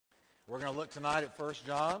We're going to look tonight at 1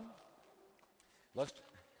 John.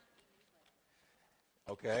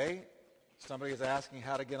 Okay. Somebody is asking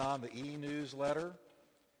how to get on the e-newsletter.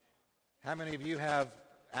 How many of you have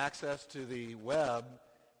access to the web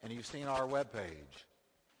and you've seen our web page?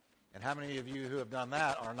 And how many of you who have done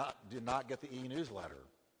that did not get the e-newsletter?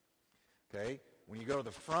 Okay. When you go to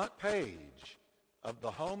the front page of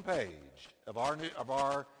the home page of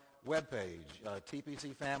our web page,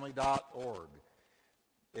 tpcfamily.org,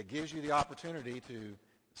 it gives you the opportunity to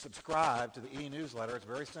subscribe to the e-newsletter. It's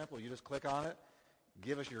very simple. You just click on it,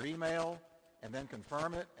 give us your email, and then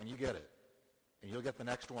confirm it, and you get it. And you'll get the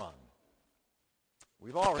next one.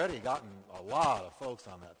 We've already gotten a lot of folks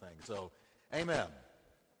on that thing, so amen.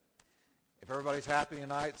 If everybody's happy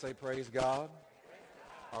tonight, say praise God.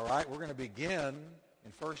 All right, we're going to begin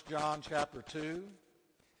in 1 John chapter 2,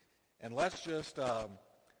 and let's just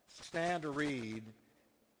stand to read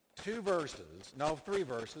three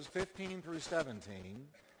verses, 15 through 17.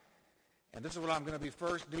 And this is what I'm going to be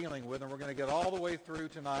first dealing with, and we're going to get all the way through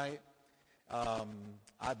tonight.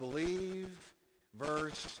 I believe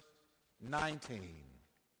verse 19.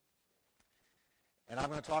 And I'm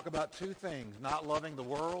going to talk about two things, not loving the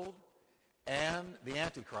world and the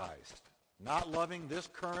Antichrist. Not loving this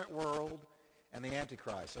current world and the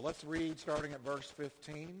Antichrist. So let's read starting at verse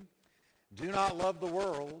 15. Do not love the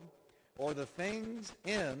world or the things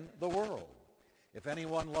in the world. If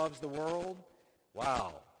anyone loves the world,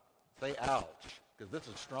 wow, say ouch, because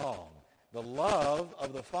this is strong. The love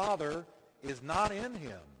of the Father is not in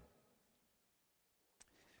him.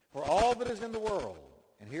 For all that is in the world,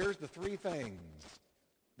 and here's the three things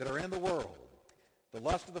that are in the world: the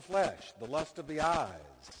lust of the flesh, the lust of the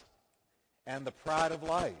eyes, and the pride of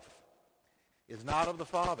life, is not of the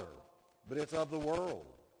Father, but it's of the world.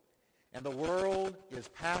 And the world is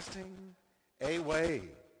passing away,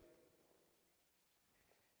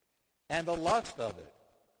 and the lust of it.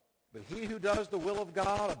 But he who does the will of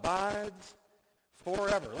God abides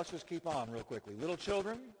forever. Let's just keep on real quickly. Little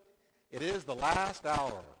children, it is the last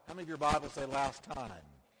hour. How many of your Bibles say last time?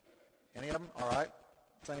 Any of them? All right.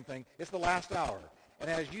 Same thing. It's the last hour. And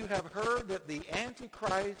as you have heard that the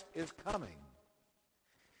Antichrist is coming,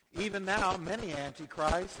 even now many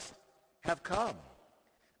Antichrists have come,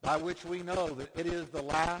 by which we know that it is the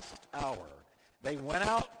last hour. They went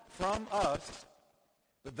out from us,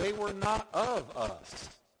 but they were not of us.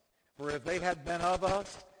 For if they had been of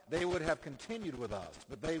us, they would have continued with us.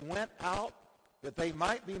 But they went out that they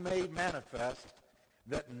might be made manifest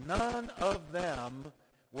that none of them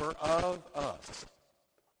were of us.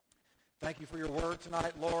 Thank you for your word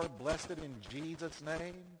tonight, Lord. Bless it in Jesus'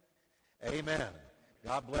 name. Amen.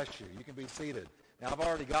 God bless you. You can be seated. Now, I've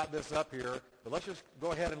already got this up here, but let's just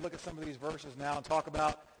go ahead and look at some of these verses now and talk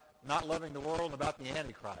about not loving the world and about the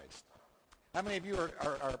Antichrist. How many of you are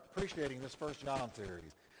appreciating this 1 John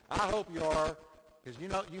series? I hope you are, because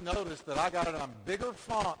you noticed that I got it on bigger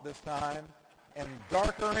font this time and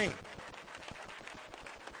darker ink.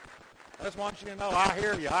 I just want you to know, I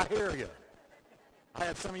hear you. I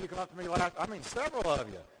had some of you come up to me several of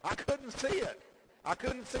you. I couldn't see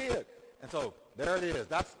it. And so there it is.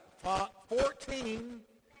 That's font 14,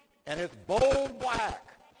 and it's bold black.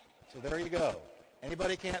 So there you go.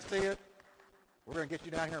 Anybody can't see it? We're going to get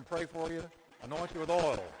you down here and pray for you. Anoint you with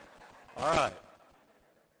oil. All right.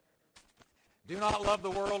 Do not love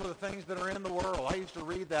the world or the things that are in the world. I used to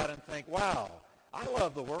read that and think, wow, I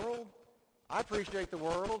love the world. I appreciate the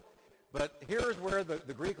world. But here's where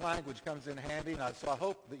the Greek language comes in handy, and so I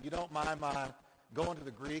hope that you don't mind my going to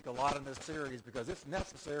the Greek a lot in this series, because it's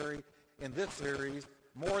necessary in this series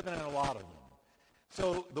more than in a lot of them.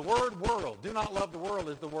 So the word world, do not love the world,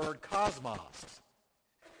 is the word cosmos.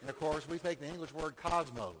 And of course, we take the English word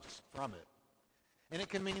cosmos from it. And it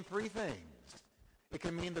can mean three things. It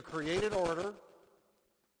can mean the created order.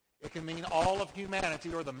 It can mean all of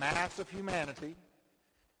humanity, or the mass of humanity.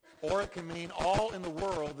 Or it can mean all in the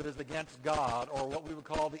world that is against God, or what we would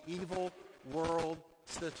call the evil world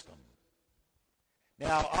system.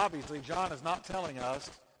 Now, obviously, John is not telling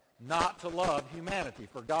us not to love humanity.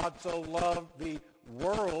 For God so loved the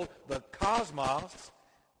world, the cosmos,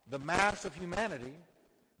 the mass of humanity,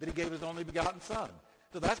 that he gave his only begotten Son.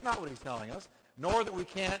 So that's not what he's telling us, nor that we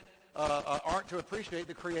aren't to appreciate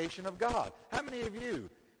the creation of God. How many of you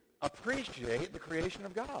appreciate the creation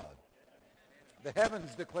of God? The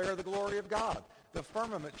heavens declare the glory of God. The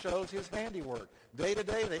firmament shows his handiwork. Day to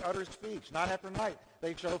day they utter speech. Night after night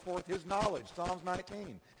they show forth his knowledge. Psalms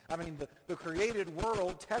 19. I mean, the created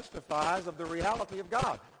world testifies of the reality of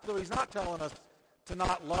God. So he's not telling us to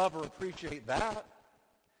not love or appreciate that.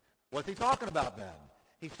 What's he talking about then?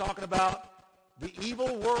 He's talking about the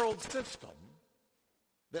evil world system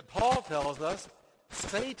that Paul tells us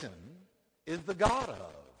Satan is the god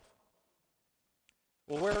of.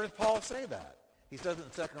 Well, where does Paul say that? He says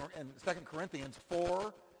it in 2 Corinthians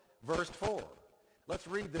 4, verse 4. Let's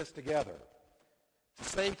read this together.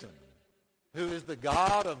 Satan, who is the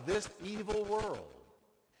god of this evil world,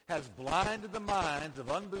 has blinded the minds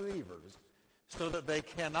of unbelievers so that they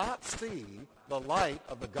cannot see the light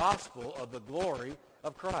of the gospel of the glory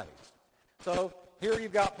of Christ. So here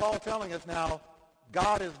you've got Paul telling us now,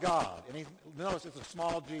 God is God. And notice it's a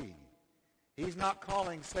small g. He's not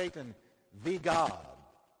calling Satan the God.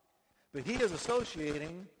 But he is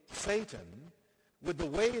associating Satan with the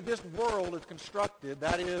way this world is constructed,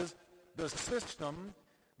 that is, the system,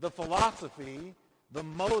 the philosophy, the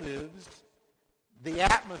motives, the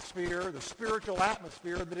atmosphere, the spiritual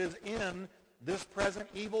atmosphere that is in this present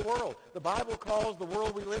evil world. The Bible calls the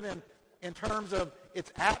world we live in terms of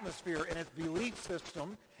its atmosphere and its belief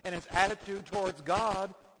system and its attitude towards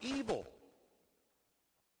God, evil.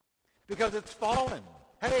 Because it's fallen.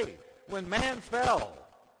 Hey, when man fell,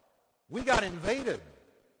 we got invaded.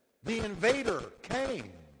 The invader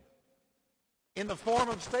came in the form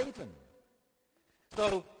of Satan.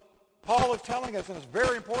 So Paul is telling us, and it's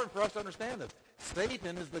very important for us to understand this,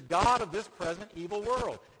 Satan is the god of this present evil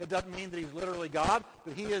world. It doesn't mean that he's literally God,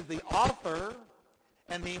 but he is the author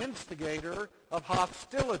and the instigator of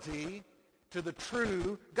hostility to the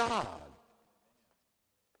true God.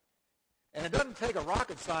 And it doesn't take a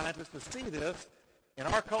rocket scientist to see this in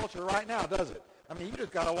our culture right now, does it? I mean, you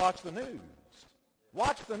just got to watch the news.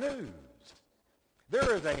 Watch the news.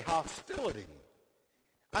 There is a hostility.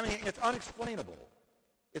 I mean, it's unexplainable.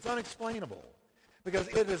 It's unexplainable because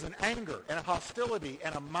it is an anger and a hostility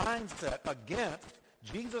and a mindset against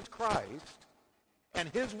Jesus Christ and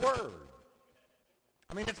his word.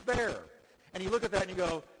 I mean, it's there. And you look at that and you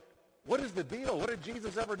go, what is the deal? What did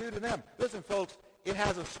Jesus ever do to them? Listen, folks, it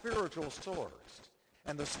has a spiritual source.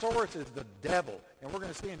 And the source is the devil. And we're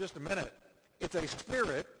going to see in just a minute. It's a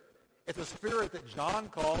spirit. It's a spirit that John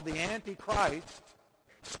called the Antichrist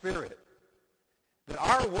spirit. That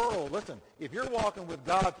our world, listen, if you're walking with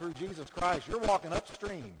God through Jesus Christ, you're walking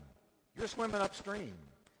upstream. You're swimming upstream.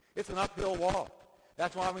 It's an uphill walk.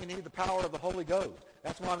 That's why we need the power of the Holy Ghost.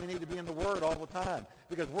 That's why we need to be in the Word all the time.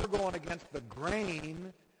 Because we're going against the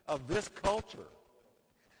grain of this culture.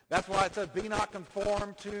 That's why it says, be not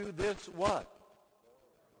conformed to this what?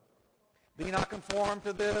 Be not conformed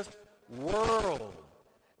to this world.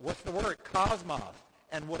 What's the word? Cosmos.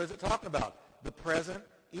 And what is it talking about? The present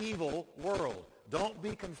evil world. Don't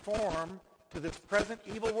be conformed to this present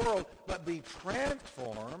evil world, but be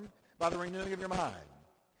transformed by the renewing of your mind.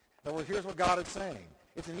 In other words, here's what God is saying.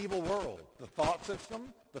 It's an evil world. The thought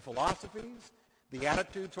system, the philosophies, the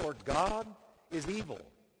attitude towards God is evil.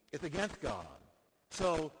 It's against God.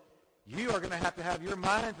 So you are going to have your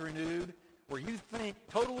minds renewed where you think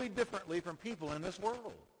totally differently from people in this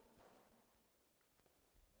world.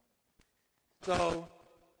 So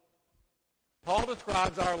Paul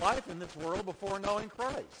describes our life in this world before knowing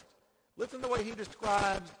Christ. Listen to the way he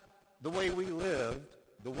describes the way we lived,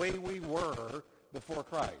 the way we were before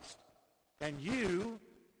Christ. And you,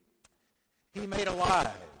 he made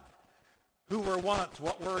alive. Who were once,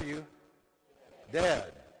 what were you?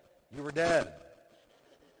 Dead. You were dead.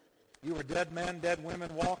 You were dead men, dead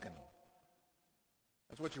women walking.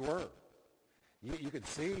 That's what you were. You could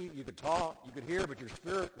see, you could talk, you could hear, but your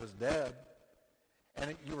spirit was dead.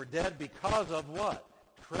 And you were dead because of what?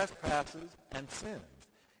 Trespasses and sins,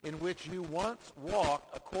 in which you once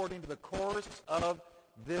walked according to the course of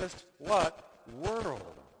this what? World.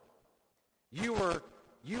 You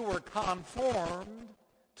were conformed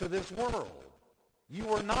to this world. You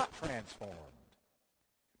were not transformed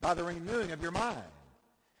by the renewing of your mind.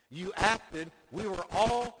 You acted, we were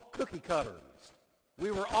all cookie cutters.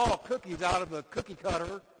 We were all cookies out of the cookie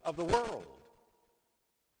cutter of the world.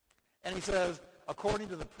 And he says, according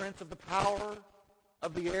to the prince of the power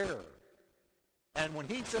of the air. And when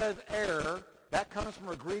he says air, that comes from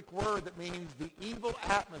a Greek word that means the evil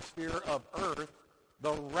atmosphere of earth,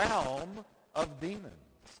 the realm of demons.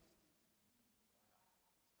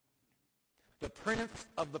 The prince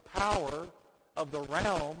of the power of the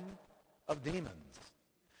realm of demons.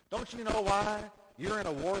 Don't you know why you're in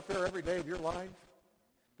a warfare every day of your life?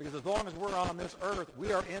 Because as long as we're on this earth,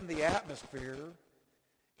 we are in the atmosphere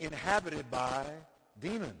inhabited by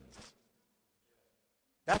demons.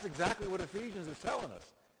 That's exactly what Ephesians is telling us.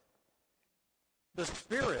 The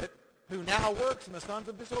spirit who now works in the sons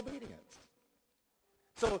of disobedience.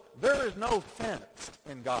 So there is no fence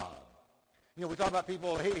in God. You know, we talk about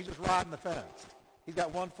people, hey, he's just riding the fence. He's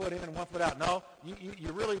got one foot in and one foot out. No,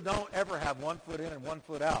 you really don't ever have one foot in and one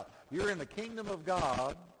foot out. You're in the kingdom of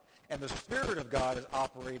God, and the Spirit of God is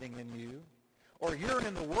operating in you. Or you're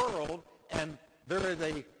in the world, and there is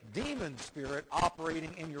a demon spirit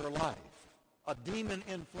operating in your life, a demon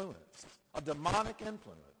influence, a demonic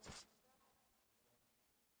influence.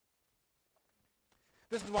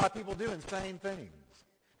 This is why people do insane things.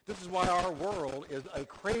 This is why our world is a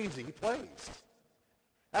crazy place.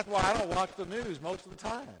 That's why I don't watch the news most of the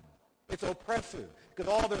time. It's oppressive,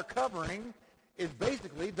 because all they're covering is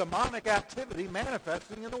basically demonic activity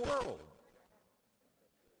manifesting in the world.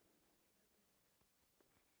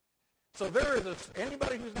 So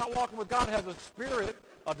anybody who's not walking with God has a spirit,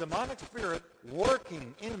 a demonic spirit,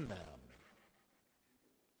 working in them.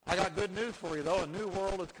 I got good news for you, though. A new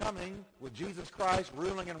world is coming with Jesus Christ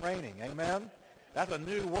ruling and reigning. Amen? That's a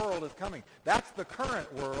new world is coming. That's the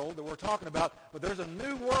current world that we're talking about, but there's a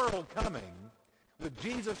new world coming with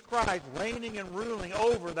Jesus Christ reigning and ruling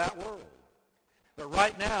over that world. But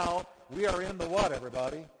right now, we are in the what,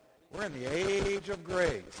 everybody? We're in the age of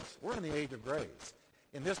grace. We're in the age of grace.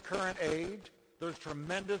 In this current age, there's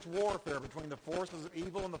tremendous warfare between the forces of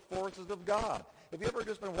evil and the forces of God. Have you ever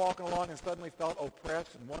just been walking along and suddenly felt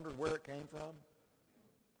oppressed and wondered where it came from?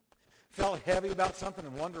 Felt heavy about something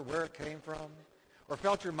and wondered where it came from? Or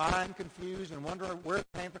felt your mind confused and wondering where it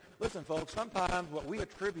came from? Listen, folks, sometimes what we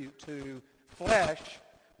attribute to flesh,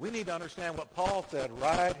 we need to understand what Paul said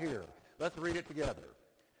right here. Let's read it together.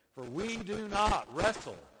 For we do not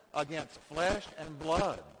wrestle against flesh and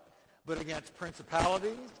blood, but against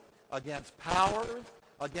principalities, against powers,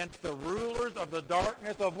 against the rulers of the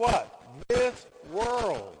darkness of what? This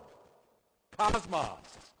world. Cosmos.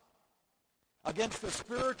 Against the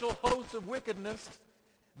spiritual hosts of wickedness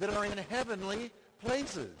that are in heavenly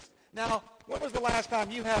places. Now, when was the last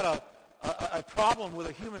time you had a problem with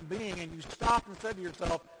a human being and you stopped and said to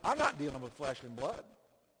yourself, I'm not dealing with flesh and blood?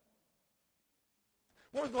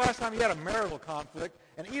 When was the last time you had a marital conflict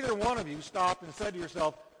and either one of you stopped and said to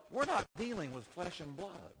yourself, we're not dealing with flesh and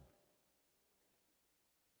blood?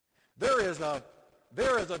 There is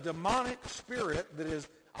a demonic spirit that is,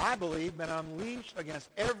 I believe, been unleashed against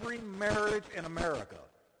every marriage in America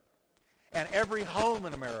and every home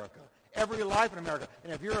in America, every life in America.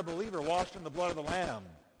 And if you're a believer washed in the blood of the Lamb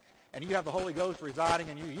and you have the Holy Ghost residing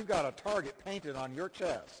in you, you've got a target painted on your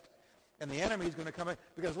chest. And the enemy's going to come in.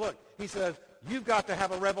 Because look, he says, you've got to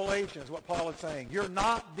have a revelation, is what Paul is saying. You're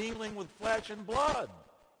not dealing with flesh and blood.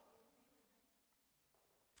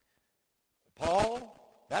 Paul,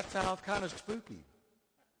 that sounds kind of spooky.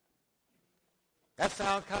 That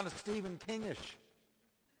sounds kind of Stephen Kingish.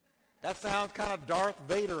 That sounds kind of Darth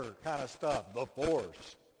Vader kind of stuff, the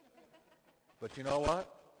Force. But you know what?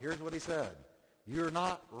 Here's what he said. You're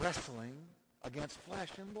not wrestling against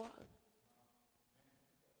flesh and blood.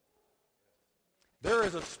 There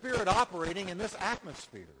is a spirit operating in this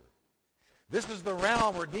atmosphere. This is the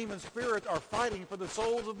realm where demon spirits are fighting for the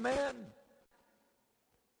souls of men.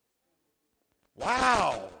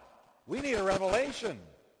 Wow. We need a revelation.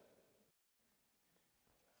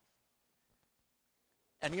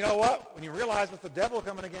 And you know what? When you realize it's the devil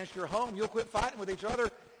coming against your home, you'll quit fighting with each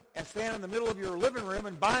other and stand in the middle of your living room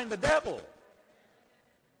and bind the devil.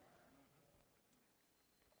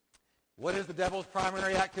 What is the devil's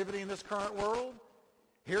primary activity in this current world?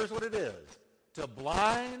 Here's what it is. To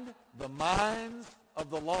blind the minds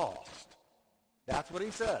of the lost. That's what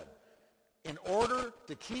he said. In order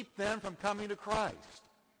to keep them from coming to Christ.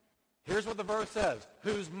 Here's what the verse says.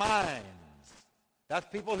 Whose minds? That's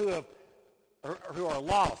people who are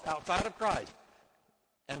lost outside of Christ.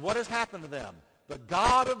 And what has happened to them? The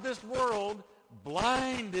god of this world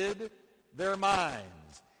blinded their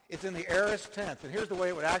minds. It's in the aorist tense. And here's the way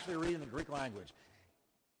it would actually read in the Greek language.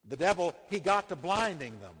 The devil, he got to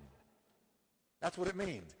blinding them. That's what it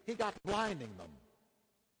means. He got to blinding them.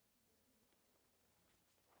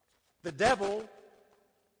 The devil,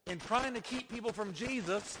 in trying to keep people from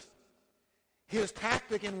Jesus, his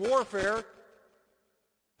tactic in warfare,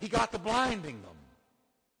 he got to blinding them.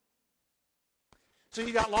 So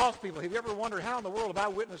you got lost people. Have you ever wondered how in the world have I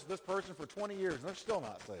witnessed this person for 20 years and they're still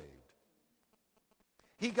not saved?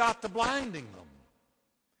 He got to blinding them.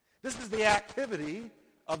 This is the activity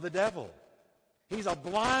of the devil. He's a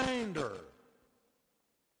blinder.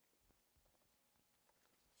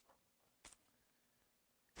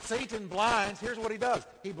 Satan blinds, here's what he does.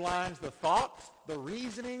 He blinds the thoughts, the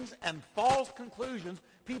reasonings, and false conclusions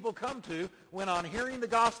people come to when on hearing the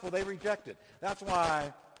gospel they reject it. That's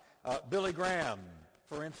why Billy Graham,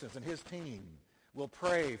 for instance, and his team will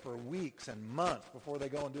pray for weeks and months before they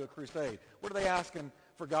go and do a crusade. What are they asking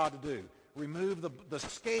for God to do? remove the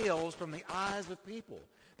scales from the eyes of people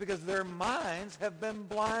because their minds have been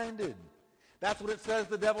blinded. That's what it says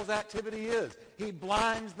the devil's activity is. He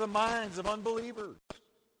blinds the minds of unbelievers.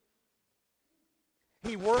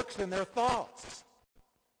 He works in their thoughts.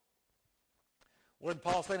 What did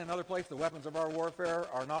Paul say in another place? The weapons of our warfare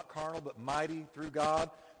are not carnal, but mighty through God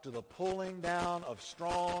to the pulling down of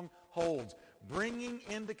strongholds, bringing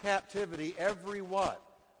into captivity every what?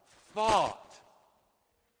 Thought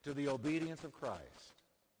to the obedience of Christ.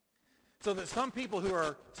 So that some people who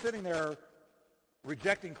are sitting there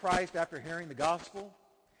rejecting Christ after hearing the gospel,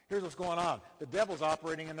 here's what's going on. The devil's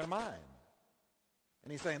operating in their mind.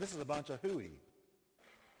 And he's saying, this is a bunch of hooey.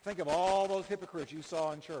 Think of all those hypocrites you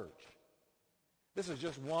saw in church. This is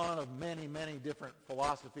just one of many, many different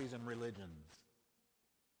philosophies and religions.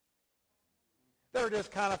 They're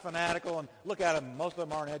just kind of fanatical, and look at them, most of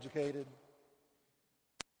them aren't educated.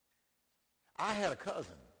 I had a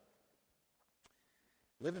cousin,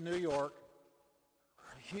 lived in New York,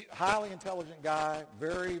 highly intelligent guy,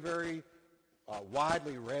 very, very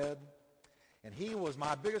widely read, and he was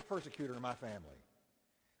my biggest persecutor in my family.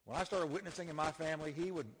 When I started witnessing in my family,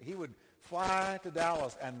 he would fly to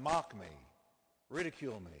Dallas and mock me,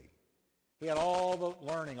 ridicule me. He had all the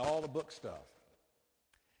learning, all the book stuff.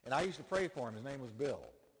 And I used to pray for him. His name was Bill.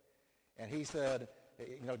 And he said,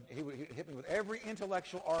 he would hit me with every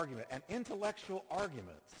intellectual argument. And intellectual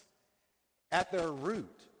arguments, at their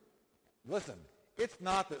root, listen, it's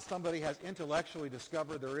not that somebody has intellectually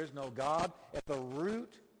discovered there is no God. At the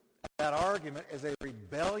root of that argument is a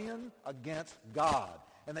rebellion against God.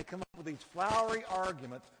 And they come up with these flowery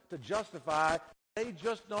arguments to justify they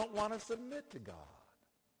just don't want to submit to God.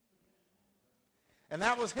 And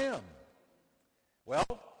that was him. Well,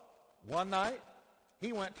 one night,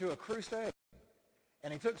 he went to a crusade,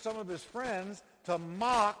 and he took some of his friends to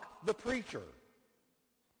mock the preacher.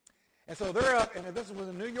 And so they're up, and this was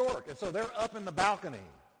in New York, and so they're up in the balcony.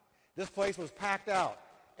 This place was packed out,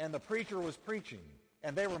 and the preacher was preaching,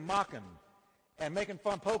 and they were mocking and making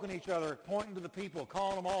fun, poking each other, pointing to the people,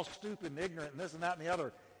 calling them all stupid and ignorant and this and that and the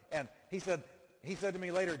other. And he said to me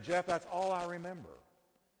later, Jeff, that's all I remember.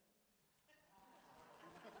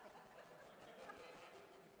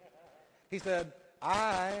 He said,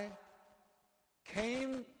 I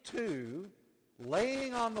came to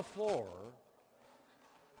laying on the floor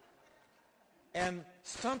and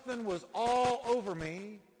something was all over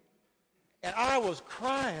me and I was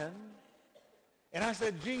crying and I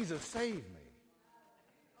said, Jesus, save me.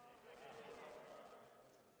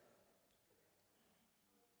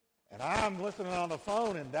 And I'm listening on the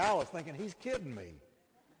phone in Dallas thinking he's kidding me.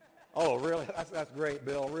 Oh, really? That's great,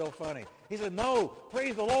 Bill. Real funny. He said, no,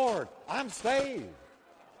 praise the Lord. I'm saved.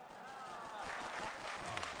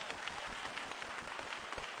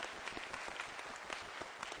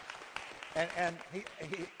 And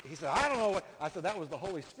he said, I don't know what. I said, that was the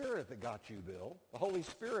Holy Spirit that got you, Bill. The Holy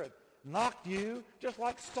Spirit knocked you just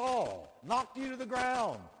like Saul, knocked you to the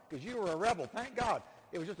ground because you were a rebel. Thank God.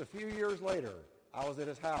 It was just a few years later. I was at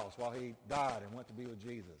his house while he died and went to be with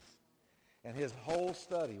Jesus. And his whole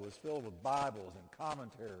study was filled with Bibles and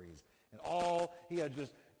commentaries and all. He had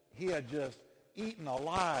just eaten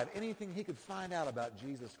alive anything he could find out about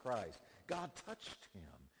Jesus Christ. God touched him.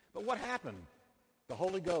 But what happened? The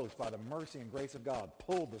Holy Ghost, by the mercy and grace of God,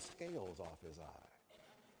 pulled the scales off his eye.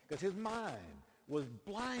 Because his mind was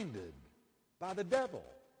blinded by the devil.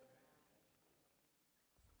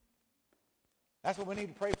 That's what we need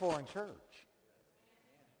to pray for in church.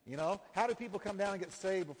 You know, how do people come down and get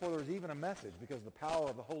saved before there's even a message? Because the power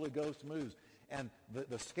of the Holy Ghost moves and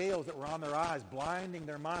the scales that were on their eyes, blinding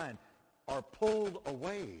their mind, are pulled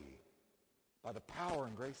away by the power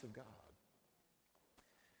and grace of God.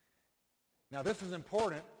 Now, this is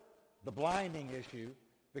important, the blinding issue,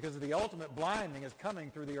 because the ultimate blinding is coming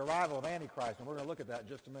through the arrival of Antichrist, and we're going to look at that in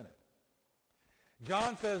just a minute.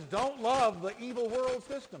 John says, don't love the evil world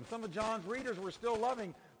system. Some of John's readers were still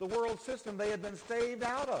loving the world system they had been saved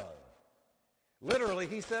out of. Literally,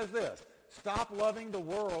 he says this, stop loving the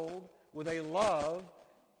world with a love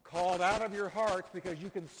called out of your hearts because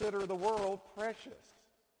you consider the world precious.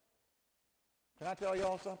 Can I tell you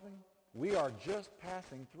all something? We are just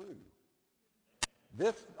passing through.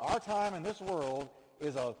 Our time in this world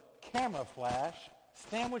is a camera flash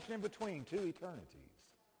sandwiched in between two eternities.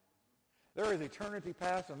 There is eternity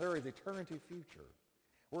past and there is eternity future.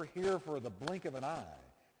 We're here for the blink of an eye.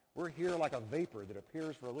 We're here like a vapor that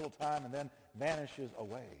appears for a little time and then vanishes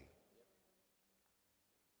away.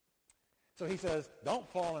 So he says, don't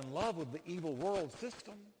fall in love with the evil world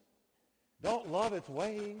system. Don't love its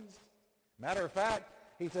ways. Matter of fact,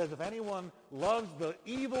 he says, if anyone loves the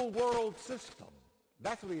evil world system,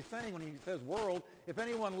 That's what he's saying when he says world. If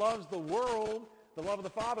anyone loves the world, the love of the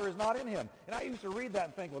Father is not in him. And I used to read that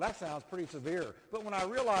and think, well, that sounds pretty severe. But when I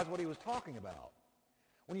realized what he was talking about,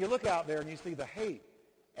 when you look out there and you see the hate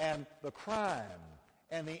and the crime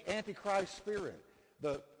and the Antichrist spirit,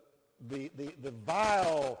 the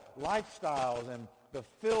vile lifestyles and the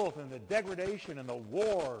filth and the degradation and the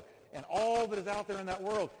war and all that is out there in that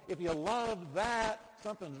world, if you love that,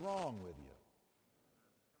 something's wrong with you.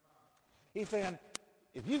 He's saying,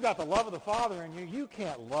 if you've got the love of the Father in you, you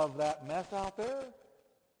can't love that mess out there.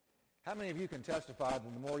 How many of you can testify that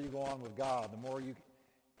the more you go on with God, the more you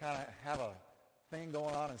kind of have a thing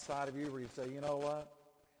going on inside of you where you say, you know what?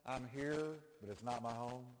 I'm here, but it's not my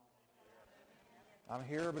home. I'm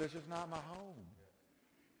here, but it's just not my home.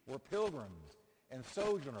 We're pilgrims and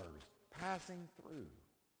sojourners passing through.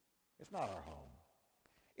 It's not our home.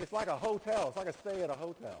 It's like a hotel. It's like a stay at a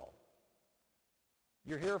hotel.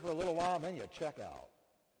 You're here for a little while, and then you check out.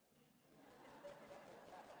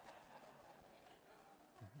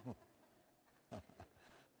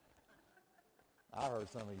 I heard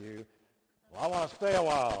some of you, well, I want to stay a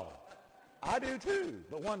while. I do too,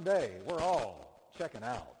 but one day we're all checking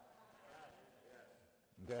out.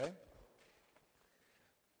 Okay?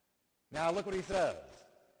 Now look what he says.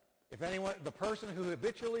 If anyone, the person who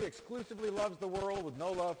habitually, exclusively loves the world with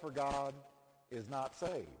no love for God is not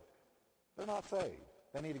saved. They're not saved.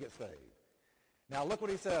 They need to get saved. Now look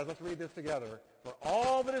what he says. Let's read this together. For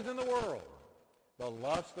all that is in the world, the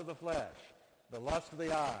lust of the flesh, the lust of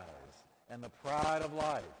the eyes, and the pride of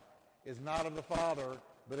life is not of the Father,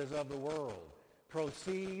 but is of the world.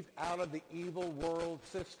 Proceeds out of the evil world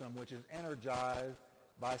system, which is energized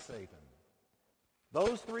by Satan.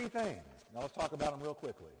 Those three things. Now let's talk about them real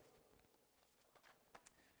quickly.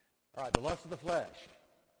 All right, the lust of the flesh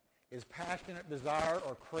is passionate desire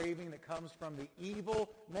or craving that comes from the evil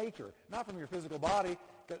nature, not from your physical body.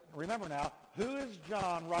 Remember now, who is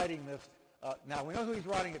John writing this? Now, we know who he's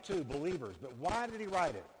writing it to, believers, but why did he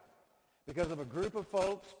write it? Because of a group of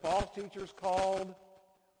folks, false teachers called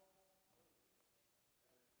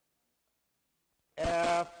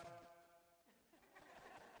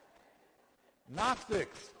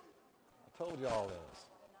Gnostics. I told you all this.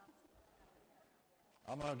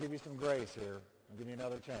 I'm going to give you some grace here. I'll give you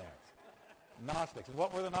another chance. Gnostics. And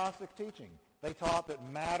what were the Gnostics teaching? They taught that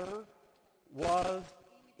matter was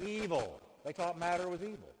evil. They taught matter was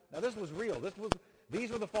evil. Now this was real.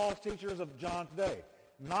 These were the false teachers of John's day.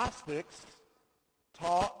 Gnostics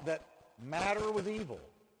taught that matter was evil.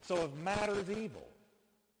 So if matter is evil,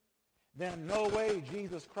 then no way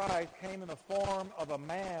Jesus Christ came in the form of a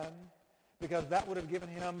man, because that would have given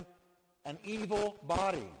him an evil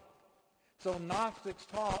body. So Gnostics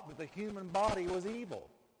taught that the human body was evil.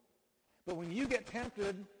 But when you get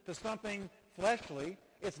tempted to something fleshly,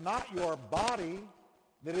 it's not your body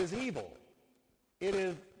that is evil. It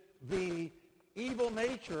is the evil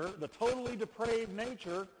nature, the totally depraved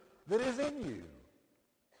nature that is in you.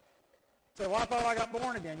 Say, well, I thought I got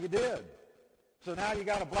born again. You did. So now you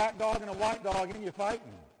got a black dog and a white dog and you're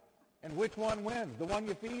fighting. And which one wins? The one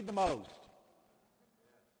you feed the most.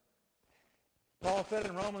 Paul said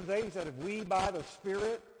in Romans 8, he said, if we by the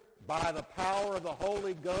Spirit, by the power of the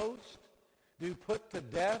Holy Ghost, do put to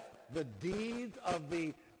death the deeds of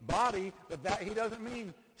the body, but that he doesn't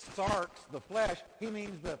mean sarx, the flesh. He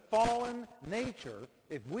means the fallen nature.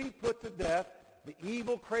 If we put to death the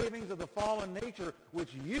evil cravings of the fallen nature,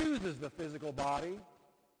 which uses the physical body,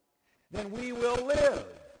 then we will live.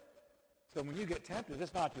 So when you get tempted,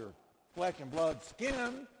 it's not your flesh and blood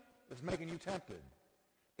skin that's making you tempted.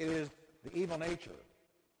 It is the evil nature.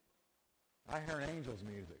 I hear an angel's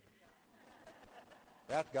music.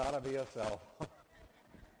 That's got to be a cell.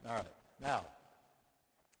 All right. Now,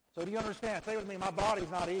 so do you understand? Say with me, my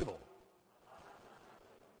body's not evil.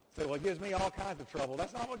 Say, well, it gives me all kinds of trouble.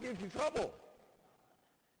 That's not what gives you trouble.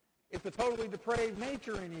 It's the totally depraved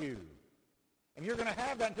nature in you. And you're going to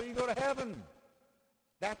have that until you go to heaven.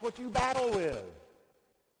 That's what you battle with.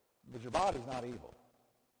 But your body's not evil.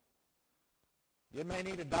 You may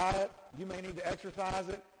need a diet. You may need to exercise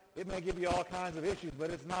it. It may give you all kinds of issues, but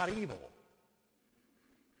it's not evil.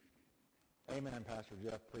 Amen, Pastor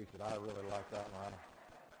Jeff preached it. I really like that one.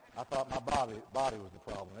 I thought my body was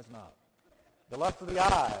the problem. It's not. The lust of the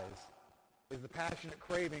eyes is the passionate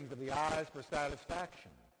cravings of the eyes for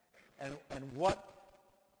satisfaction. And what,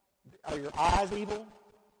 are your eyes evil?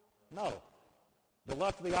 No. The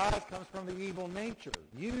lust of the eyes comes from the evil nature,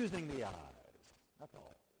 using the eyes. That's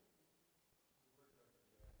all.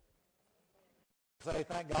 Say,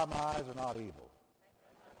 thank God my eyes are not evil.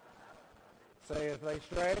 Say, if they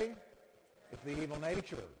stray, it's the evil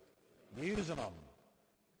nature, using them.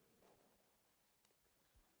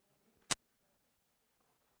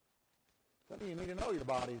 Some of you need to know your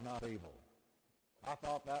body's not evil. I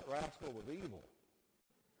thought that rascal was evil.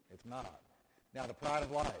 It's not. Now, the pride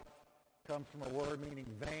of life comes from a word meaning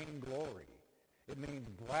vainglory. It means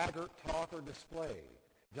braggart, talk, or display.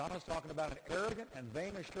 John is talking about an arrogant and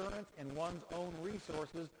vain assurance in one's own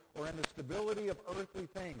resources or in the stability of earthly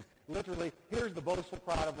things. Literally, here's the boastful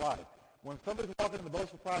pride of life. When somebody's walking in the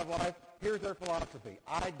boastful pride of life, here's their philosophy.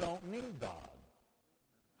 I don't need God.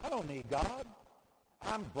 I don't need God.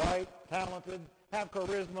 I'm bright, talented, have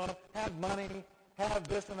charisma, have money, have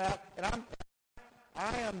this and that, and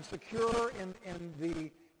I am secure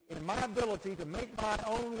in my ability to make my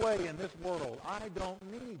own way in this world. I don't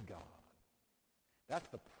need God. That's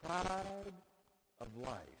the pride of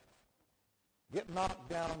life. Get knocked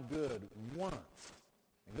down good once,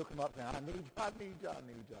 and you'll come up and I need you, I need you, I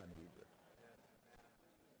need you, I need you.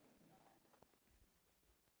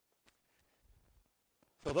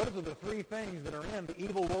 So those are the three things that are in the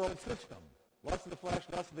evil world system. Lust of the flesh,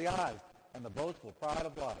 lust of the eyes, and the boastful pride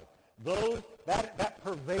of life. That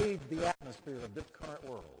pervades the atmosphere of this current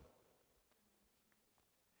world.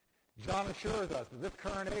 John assures us that this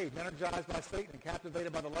current age, energized by Satan and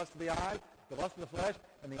captivated by the lust of the eyes, the lust of the flesh,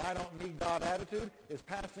 and the I don't need God attitude, is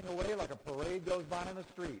passing away like a parade goes by in the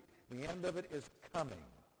street. The end of it is coming.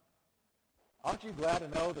 Aren't you glad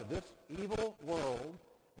to know that this evil world,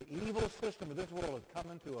 the evil system of this world, is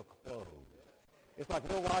coming to a close? It's like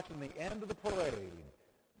we're watching the end of the parade.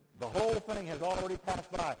 The whole thing has already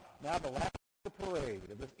passed by. Now the last of the parade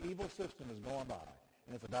of this evil system is going by,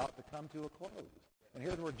 and it's about to come to a close. And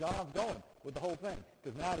here's where John's going with the whole thing,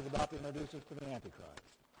 because now he's about to introduce us to the Antichrist.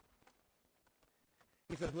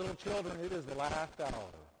 He says, little children, it is the last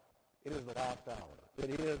hour. It is the last hour. It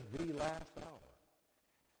is the last hour.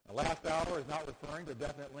 The last hour is not referring to a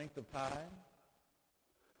definite length of time,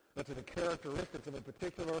 but to the characteristics of a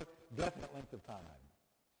particular definite length of time.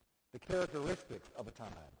 The characteristics of a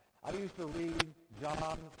time. I used to read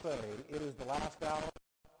John say, it is the last hour.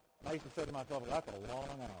 And I used to say to myself, well, that's a long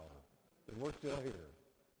hour, because we're still here,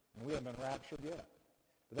 and we haven't been raptured yet.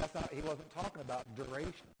 But that's not, he wasn't talking about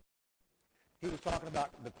duration. He was talking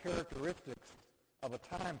about the characteristics of a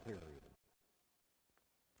time period.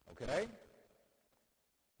 Okay?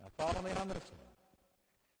 Now follow me on this one.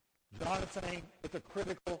 John is saying it's a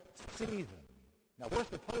critical season. Now we're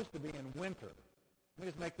supposed to be in winter. Let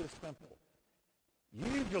me just make this simple.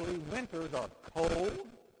 Usually winters are cold,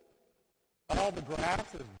 all the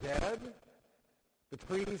grass is dead, the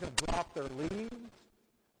trees have dropped their leaves.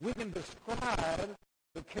 We can describe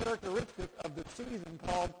the characteristics of the season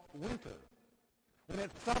called winter. When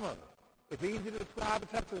it's summer, it's easy to describe a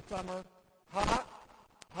Texas summer: hot,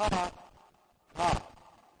 hot, hot.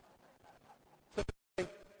 So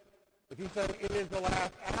if you say it is the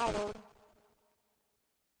last hour,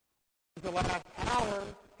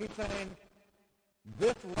 he's saying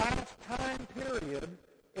this last time period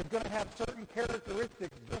is going to have certain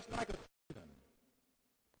characteristics just like a season.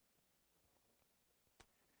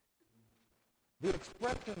 The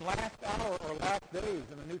expression last hour or last days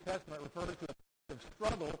in the New Testament refers to a of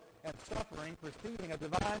struggle and suffering preceding a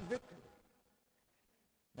divine victory.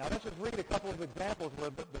 Now let's just read a couple of examples where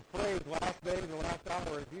the phrase last days or last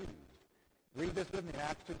hour is used. Read this with me,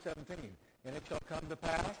 Acts 2:17. And it shall come to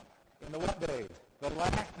pass in the what days? The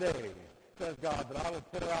last days, says God, that I will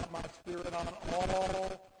pour out my spirit on all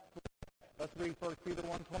flesh. Let's read 1 Peter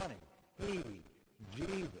 1:20. He,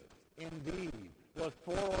 Jesus, indeed, was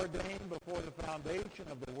foreordained before the foundation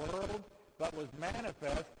of the world, but was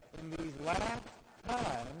manifest in these last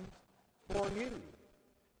times for you.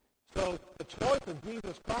 So the choice of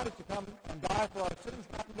Jesus Christ to come and die for our sins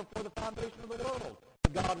happened before the foundation of the world.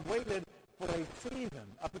 God waited for a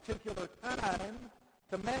season, a particular time,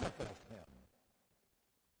 to manifest him.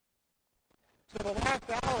 So the last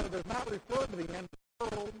hour does not refer to the end of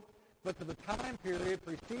the world, but to the time period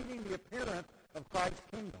preceding the appearance of Christ's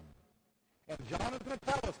kingdom. And John is going to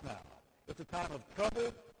tell us now, it's a time of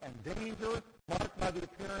trouble and danger marked by the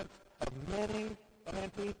appearance of many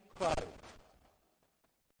antichrists.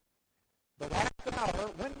 The last hour,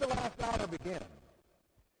 when did the last hour begin?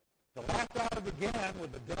 The last hour began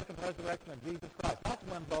with the death and resurrection of Jesus Christ. That's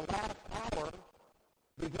when the last hour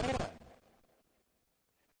began.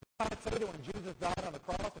 I might say that when Jesus died on the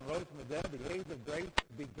cross and rose from the dead, the age of grace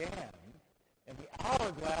began, and the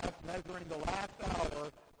hourglass measuring the last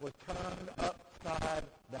hour was turned upside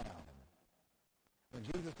down. When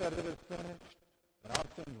Jesus said, it is finished, and our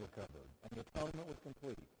sins were covered, and the atonement was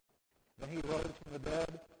complete. Then he rose from the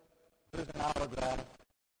dead. Here's an hourglass,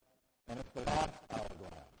 and it's the last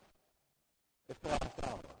hourglass. It's the last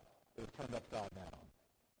hour. It was turned upside down.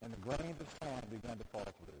 And the grains of sand began to fall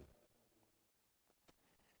through.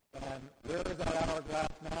 And And where is that hourglass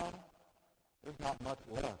now? There's not much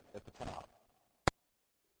left at the top.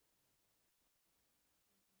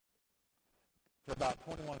 For about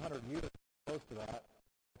 2,100 years, close to that,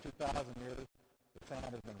 2,000 years, the sand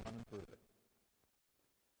has been running through it.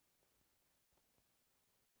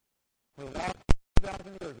 For the last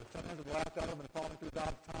 2,000 years, the sand of the last hour has been falling through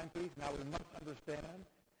God's timepiece. Now we must understand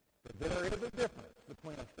that there is a difference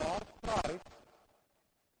between a false Christ,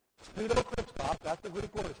 pseudo-Christos, that's the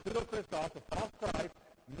Greek word, pseudo-Christos, a false Christ,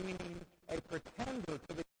 meaning a pretender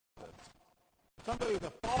to the office. Somebody is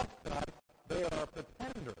a false Christ, they are a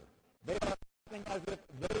pretender. They are acting as if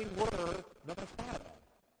they were the Messiah.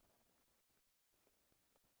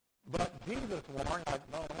 But Jesus warned,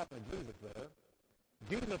 no, what happened to Jesus there?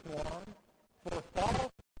 Jesus warned, for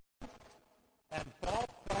false and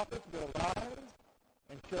false prophets will rise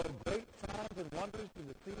and show great signs and wonders to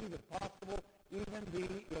deceive, if possible, even the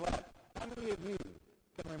elect. How many of you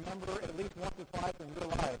can remember at least once or twice in your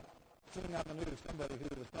life seeing on the news somebody who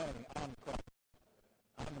was saying, I'm Christ,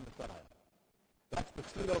 I'm the Messiah? That's the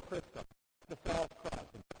pseudo-Christos, the false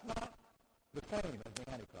Christ. And that's not the same as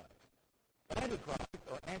the Antichrist. Antichrist,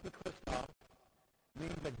 or Antichristos,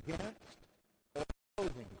 means against or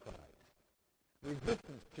opposing Christ.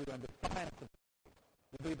 Resistance to and defiance of Christ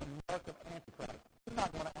will be the mark of Antichrist. He's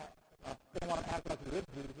not going to act, they want to act like he is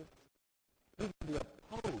Jesus. He's going to be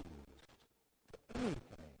opposed to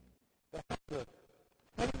anything that has the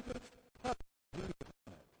faintest touch of Jesus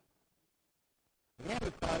in it. The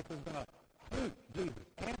Antichrist is going to hate Jesus.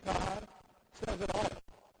 Anti says it all.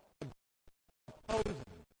 Opposing,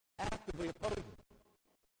 actively opposing.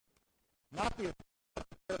 Not the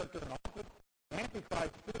character in office.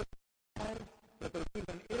 Antichrist fears that there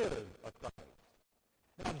even is a Christ.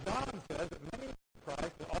 Now, John says that many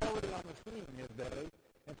Christ are already on the scene in his day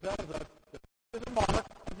and tells us that this is a mark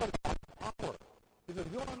of the last hour. He says,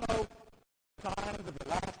 you want to know signs of the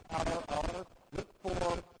last hour are? Look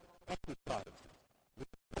for Antichrist.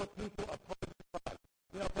 Look for people opposing Christ.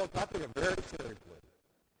 You know, folks, I take it very seriously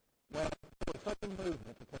when there was such a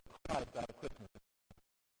movement to take Christ out of Christmas.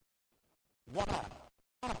 Why?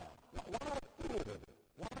 Why? Why fool with it?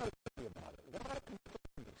 Why worry about it? Why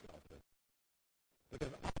concern yourself with it?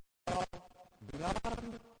 Because I saw beyond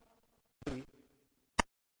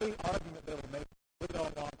the argument they will make, we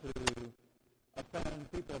don't want to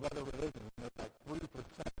offend people of other religions. And there's like 3%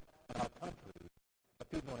 in our country of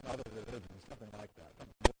people in other religions, something like that.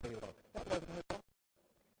 Something way low. That wasn't it.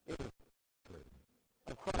 It was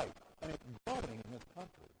of Christ. And it's growing in this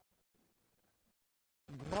country.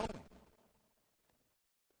 Growing.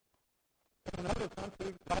 In another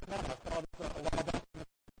country, right now, I saw this a while back,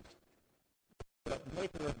 the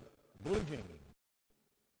maker of blue jeans.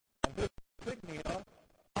 And this insignia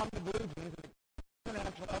on the blue jeans, and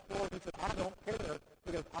international uproar, he said, I don't care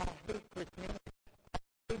because I hate Christianity.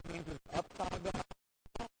 Blue jeans is upside down.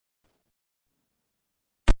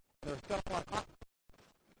 They're selling like hot.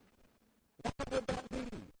 Why would that be?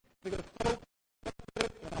 Because folks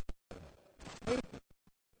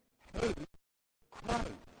hate Christ.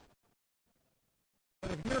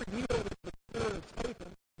 And if you're yielded to the spirit of Satan,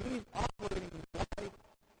 he's operating in life.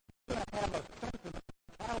 You're going to have a sense of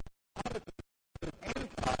mentality that is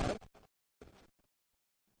anti.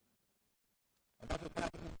 And that's what's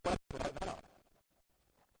happening in the West right now.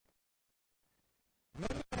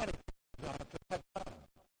 Many antichrists have come.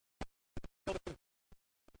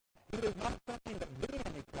 It is not something that the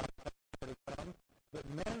Antichrist has already come, but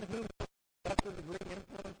men who are lesser degree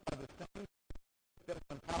influenced by the same that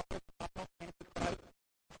when power Antichrist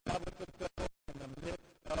established itself in the midst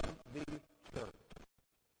of the church.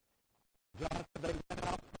 John said they went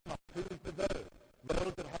out from us. Who's the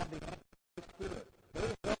those that have the Antichrist spirit.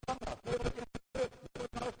 Those that from us. They were in the church. They were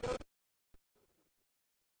in our church.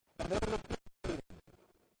 And they were separated.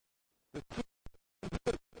 The two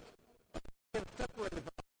have separated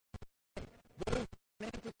from